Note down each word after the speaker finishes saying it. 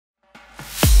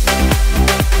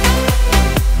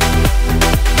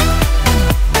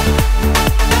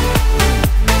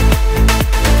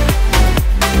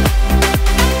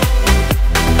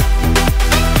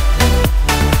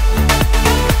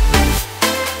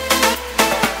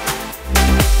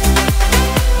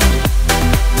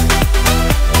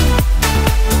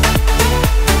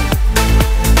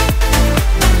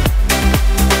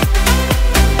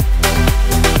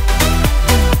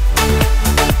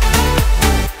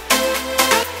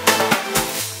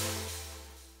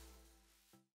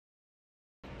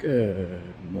Good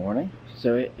morning.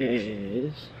 So it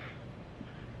is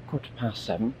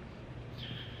 7:15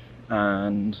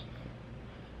 and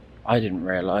I didn't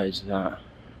realise that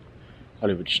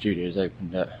Hollywood Studios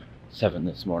opened at 7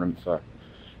 this morning for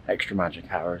extra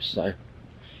magic hours, so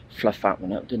fluffed that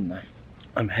one up, didn't I?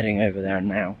 I'm heading over there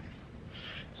now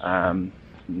in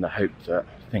the hope that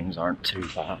things aren't too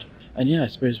bad. And yeah, I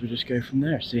suppose we'll just go from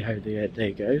there, see how the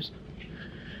day goes.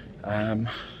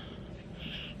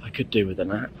 I could do with a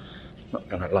nap, not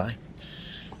gonna lie.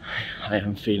 I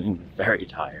am feeling very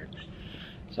tired,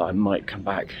 so I might come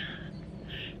back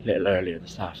a little earlier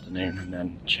this afternoon and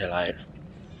then chill out.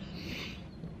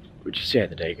 We'll just see how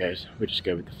the day goes, we'll just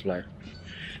go with the flow.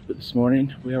 But this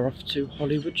morning we are off to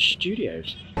Hollywood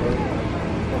Studios.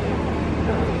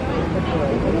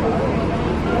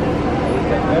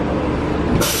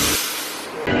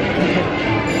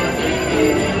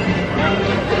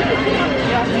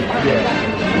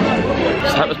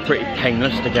 So that was pretty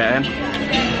painless to get in. So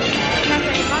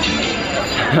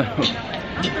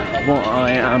what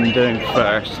I am doing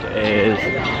first is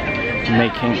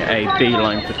making a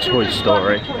beeline for Toy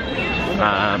Story.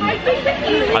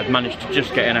 I've managed to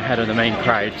just get in ahead of the main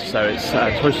crowd, so it's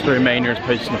Toy Story Mania is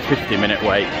posting a 50-minute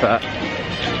wait, but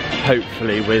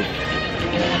hopefully with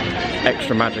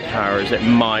extra magic hours it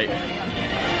might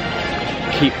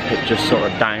keep it just sort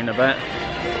of down a bit.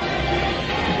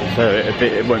 So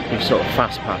it won't be sort of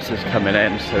fast passes coming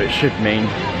in, so it should mean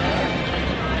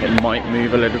it might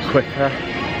move a little quicker.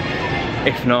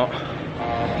 If not,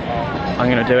 I'm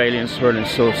going to do Alien Swirling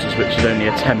Saucers, which is only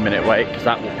a 10-minute wait because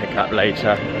that will pick up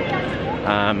later.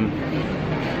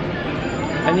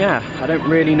 And yeah, I don't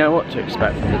really know what to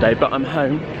expect from the day, but I'm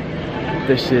home.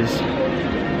 This is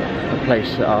a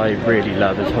place that I really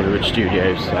love, is Hollywood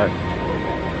Studios, so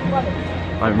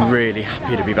I'm really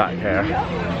happy to be back here.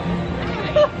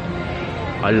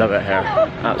 I love it here,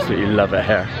 absolutely love it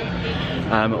here.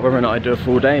 Whether or not I do a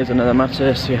full day is another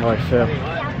matter, see how I feel.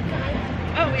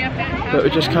 But we're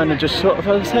just kind of sort of,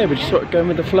 as I say, we're just sort of going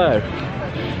with the flow.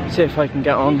 See if I can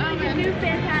get on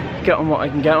what I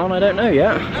can get on, I don't know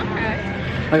yet.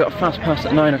 I got a fast pass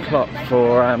at 9 o'clock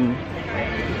for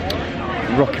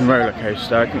Rockin' Roller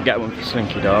Coaster, I couldn't get one for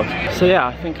Slinky Dog. So yeah,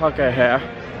 I think I'll go here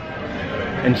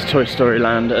into Toy Story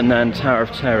Land, and then Tower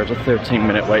of Terror is a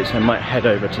 13-minute wait, so I might head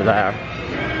over to there.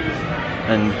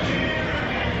 And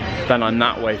then I'm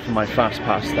that way for my fast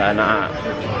pass then at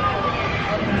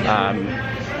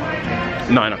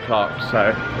 9 o'clock,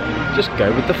 so just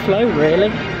go with the flow really.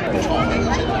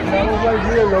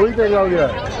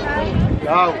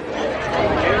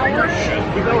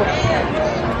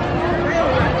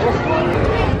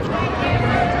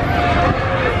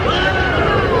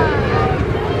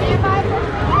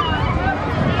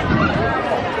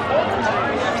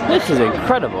 This is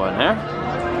incredible in here.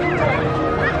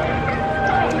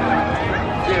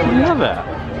 I love it.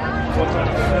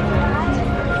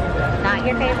 Not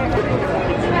your favorite?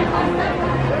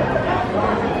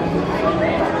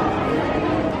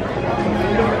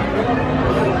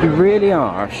 You really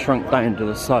are shrunk down to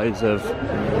the size of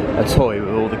a toy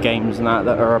with all the games and that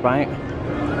are about.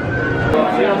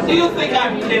 Do you think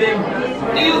I'm kidding?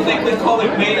 Do you think we call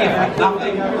it mania for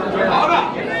nothing? Hold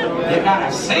up! You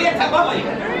gotta see it to believe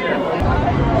it!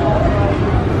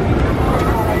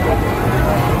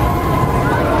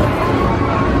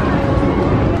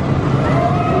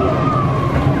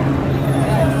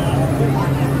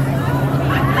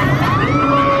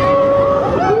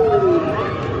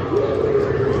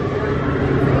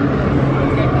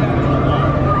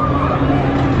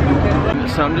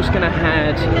 So I'm just gonna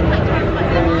head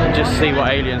and just see what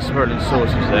Alien Swirling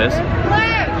Saucers is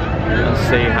and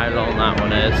see how long that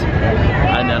one is,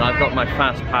 and then I've got my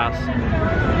fast pass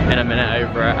in a minute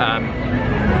over at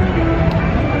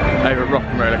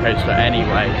Rockin' Roller Coaster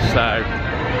anyway, so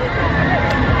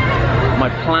my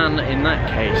plan in that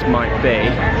case might be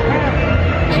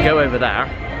to go over there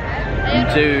and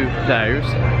do those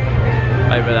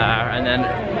over there, and then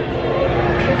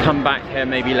come back here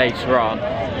maybe later on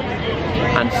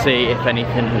and see if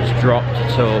anything has dropped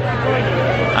at all.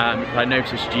 I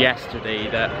noticed yesterday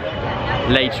that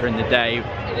later in the day,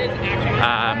 it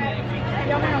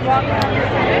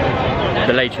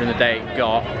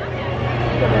got,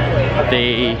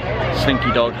 the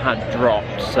Slinky Dog had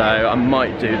dropped, so I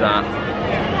might do that.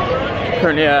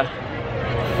 Currently a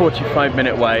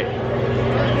 45-minute wait.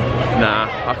 Nah,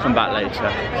 I'll come back later.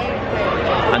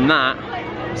 And that,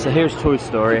 so here's Toy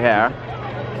Story here.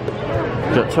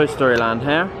 We've got Toy Story Land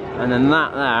here, and then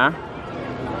that there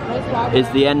is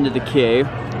the end of the queue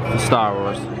for Star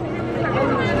Wars.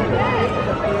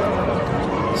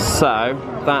 So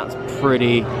that's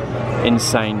pretty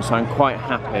insane, so I'm quite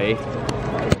happy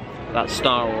that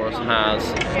Star Wars has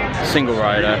single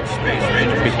rider,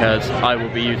 because I will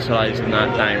be utilising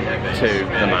that down to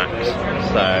the max.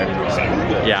 So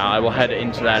yeah, I will head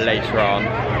into there later on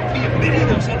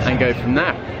and go from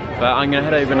there. But I'm going to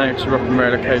head over now to Rock and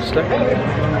Roller Coaster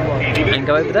and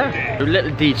go over there. A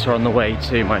little detour on the way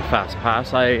to my fast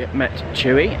pass. I met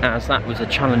Chewie, as that was a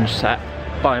challenge set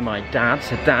by my dad.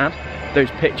 So Dad,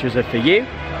 those pictures are for you.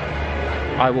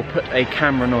 I will put a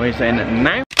camera noise in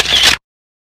now.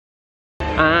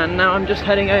 And now I'm just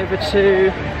heading over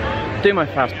to do my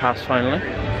fast pass finally.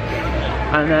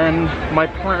 And then my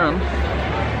plan,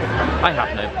 I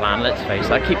have no plan, let's face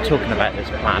it. I keep talking about this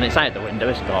plan, it's out the window,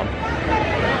 it's gone.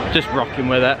 Just rocking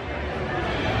with it.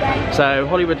 So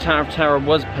Hollywood Tower of Terror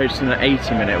was posting an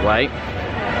 80-minute wait.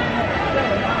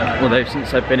 Although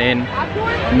since I've been in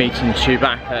meeting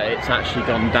Chewbacca, it's actually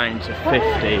gone down to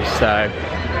 50, so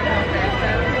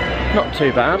not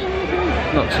too bad,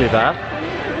 not too bad.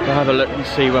 We'll have a look and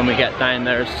see when we get down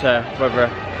there as to whether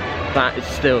that is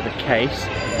still the case.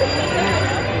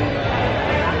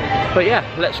 But yeah,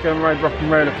 let's go and ride Rock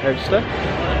and Roller Coaster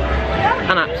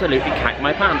and absolutely cack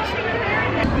my pants.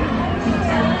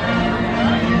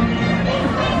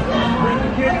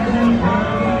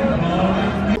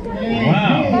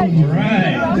 Wow,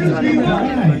 alright.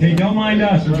 Hey, don't mind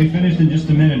us, we'll be finished in just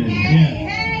a minute. Hey!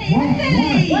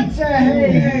 What's a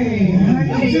hey?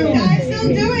 What are you guys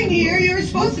still doing here? You're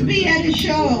supposed to be at a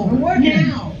show.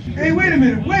 Now. Hey, wait a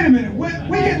minute. We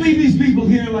can't leave these people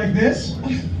here like this.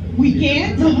 We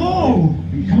can't? No!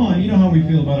 Come on, you know how we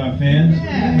feel about our fans.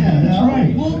 Yeah, that's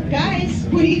right. Well, guys,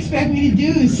 what do you expect me to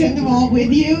do? Send them all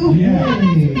with you? Yeah.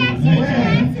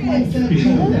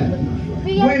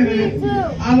 Wait a minute.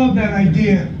 I love that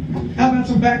idea. How about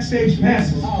some backstage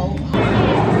passes? Oh.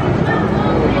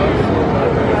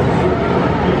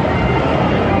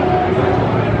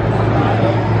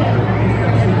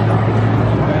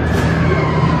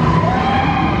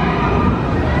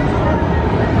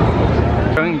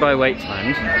 Going by wait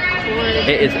times,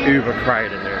 it is uber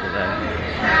crowded over there.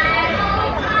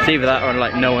 It's either that or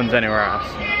like no one's anywhere else.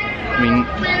 I mean,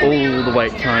 all the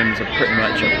wait times are pretty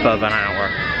much above an hour.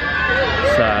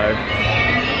 So,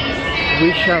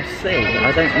 we shall see.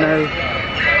 I don't know.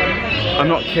 I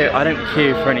don't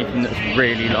queue for anything that's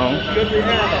really long.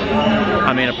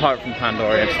 I mean, apart from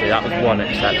Pandora yesterday, that was one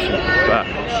exception. But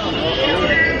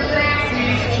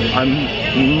I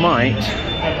might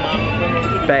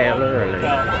bail early.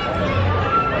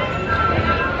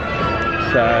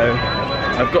 So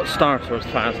I've got Star Tours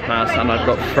Fast Pass and I've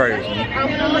got Frozen.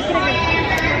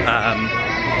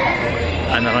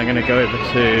 And then I'm going to go over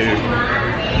to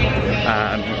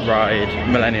ride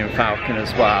Millennium Falcon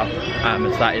as well,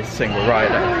 as that is single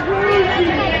rider.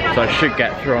 So I should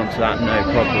get through onto that no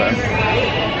problem.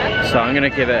 So I'm going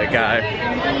to give it a go.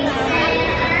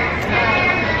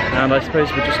 And I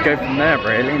suppose we'll just go from there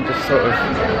really and just sort of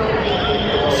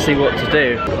see what to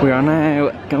do. We are now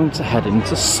going to head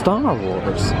into Star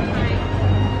Wars.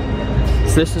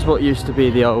 So this is what used to be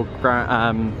the old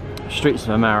Streets of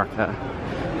America,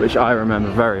 which I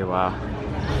remember very well.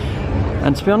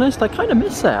 And to be honest, I kind of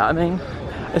miss it. I mean,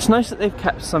 it's nice that they've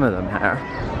kept some of them here,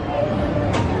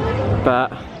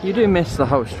 but you do miss the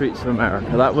whole Streets of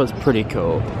America. That was pretty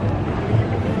cool.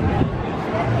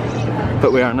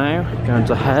 But we are now going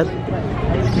to head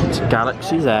to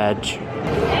Galaxy's Edge.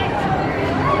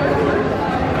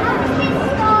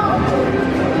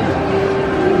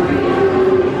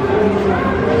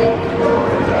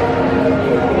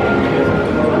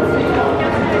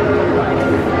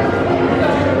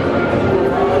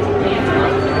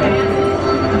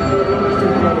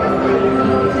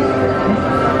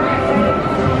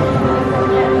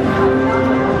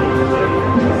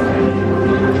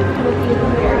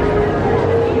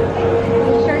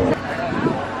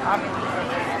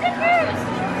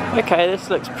 Okay, this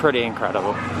looks pretty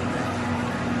incredible.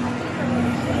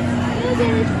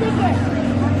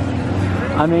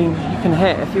 I mean, you can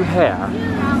hear, if you hear,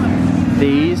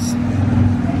 these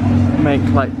make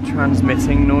like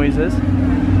transmitting noises. I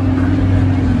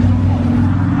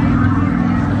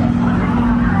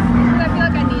feel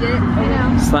like I need it, you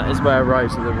know. So that is where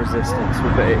Rise of the Resistance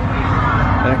will be in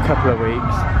a couple of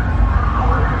weeks.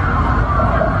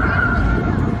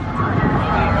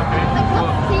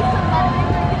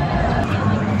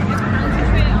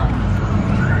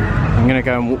 I'm gonna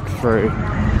go and walk through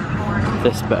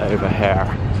this bit over here.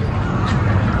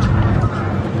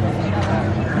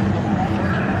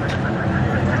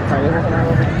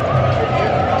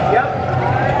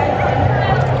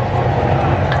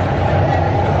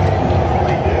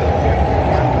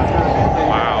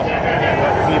 Wow.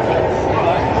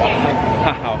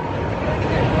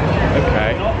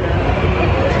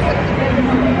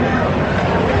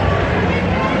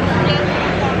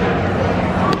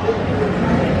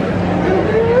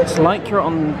 you're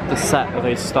on the set of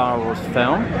a Star Wars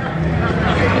film,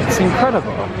 it's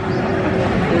incredible.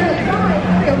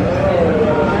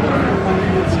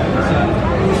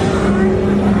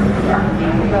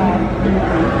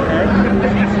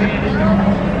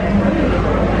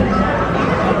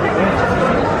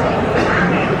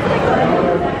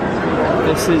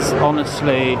 This is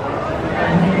honestly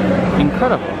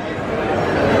incredible.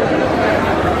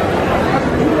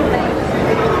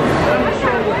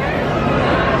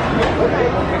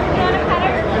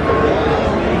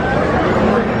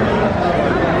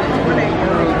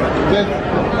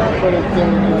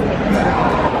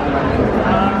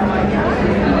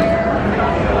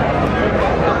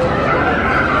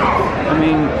 I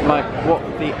mean, like, what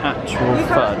the actual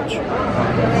fudge?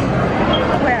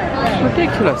 It's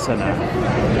ridiculous, isn't it?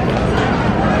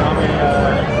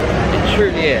 It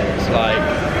truly is. Like,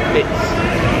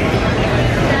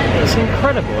 it's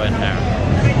incredible in here.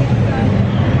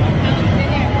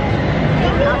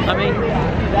 I mean,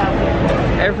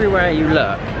 everywhere you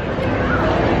look,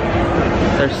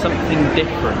 there's something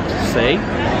different to see.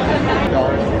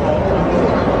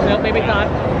 No, maybe not.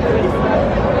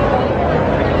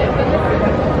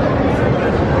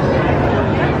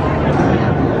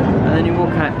 And then you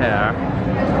walk out here.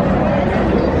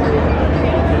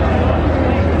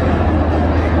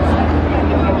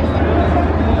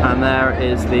 And there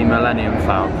is the Millennium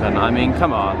Falcon. I mean,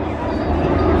 come on.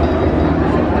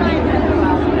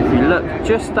 If you look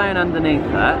just down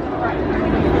underneath that,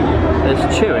 there's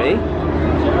Chewie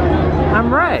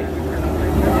and Rey.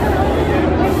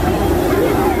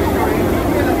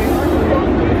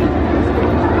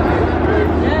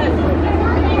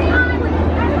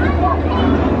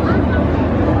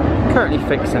 Currently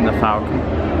fixing the Falcon.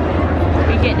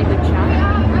 Are you getting a good shot?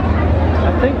 I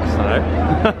think so.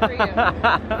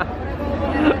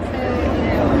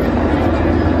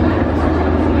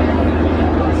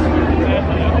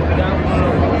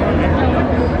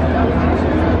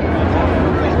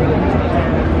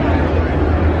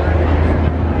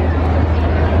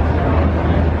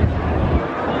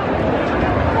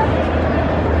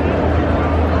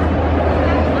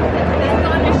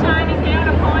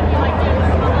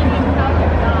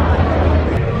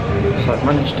 I've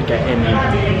managed to get in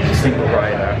single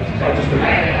rider,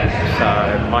 so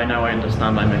I know I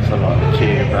understand I miss a lot of the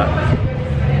queue, but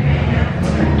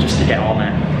just to get on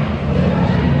it.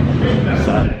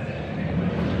 So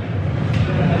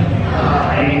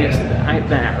I mean, it's out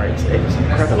there, it's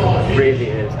incredible. It really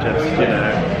is just, you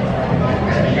know.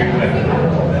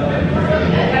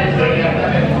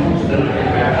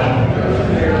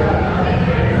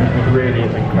 It really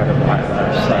is incredible out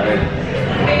there. So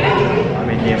I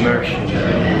mean, the immersion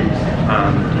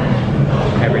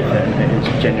and everything is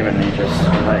genuinely just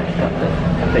like,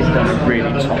 they've done a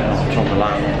really top notch on the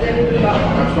land.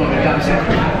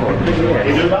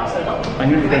 I'm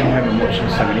going to be going home and watching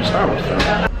so many Star Wars films.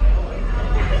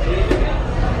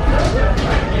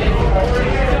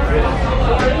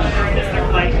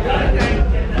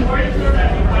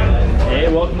 Hey,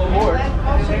 welcome aboard.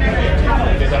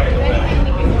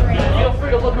 Feel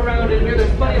free to look around in here.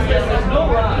 There's plenty of space. There's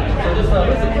no ride. So just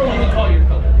listen for you and call your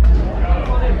color.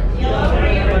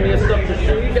 Plenty of stuff to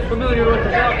see. Get familiar with the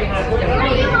job.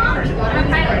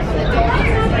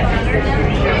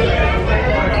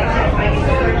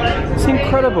 It's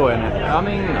incredible in it. I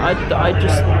mean, I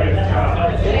just...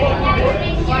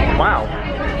 Wow.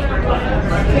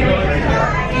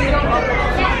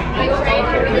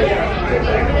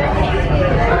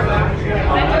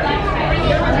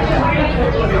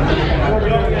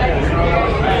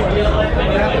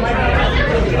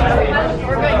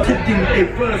 Accepting a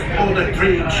first-order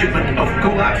train shipment of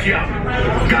coaxium.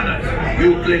 Gunners, you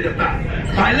clear the path.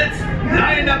 Pilots,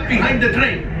 line up behind the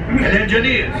train. And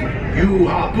engineers, you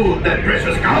harpoon that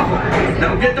precious cargo.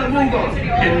 Now get the move on,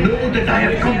 and know that I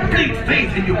have complete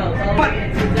faith in you. But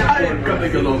I am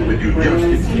coming along with you just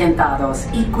in case. Sentados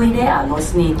y cuide a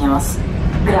los niños.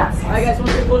 Gracias. Alright guys,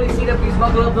 once you're fully seated up, please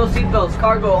buckle up those seatbelts.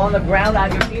 Cargo on the ground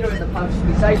on your feet or in the pouches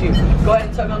beside you. Go ahead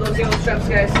and tug on those yellow straps,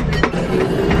 guys. Thank you.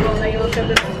 Roll that yellow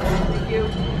strap. Thank you.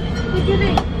 Thank you.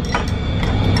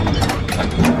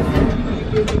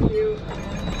 Thank you.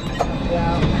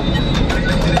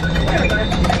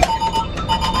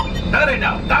 Hurry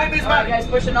now, time is Alright money. guys,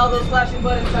 pushing all those flashing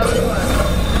buttons. How do you want?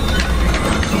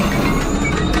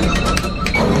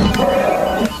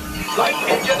 Like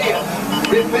engineers,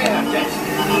 prepare test.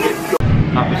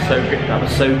 That was so good. That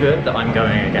was so good that I'm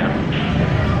going again.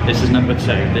 This is number 2.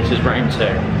 This is round 2.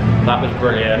 That was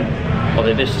brilliant.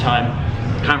 Although this time,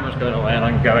 camera's going away and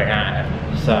I'm going at it.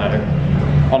 So,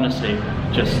 honestly,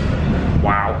 just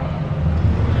wow.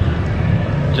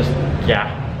 Just, yeah.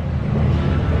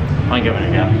 I'm giving it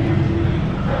a go.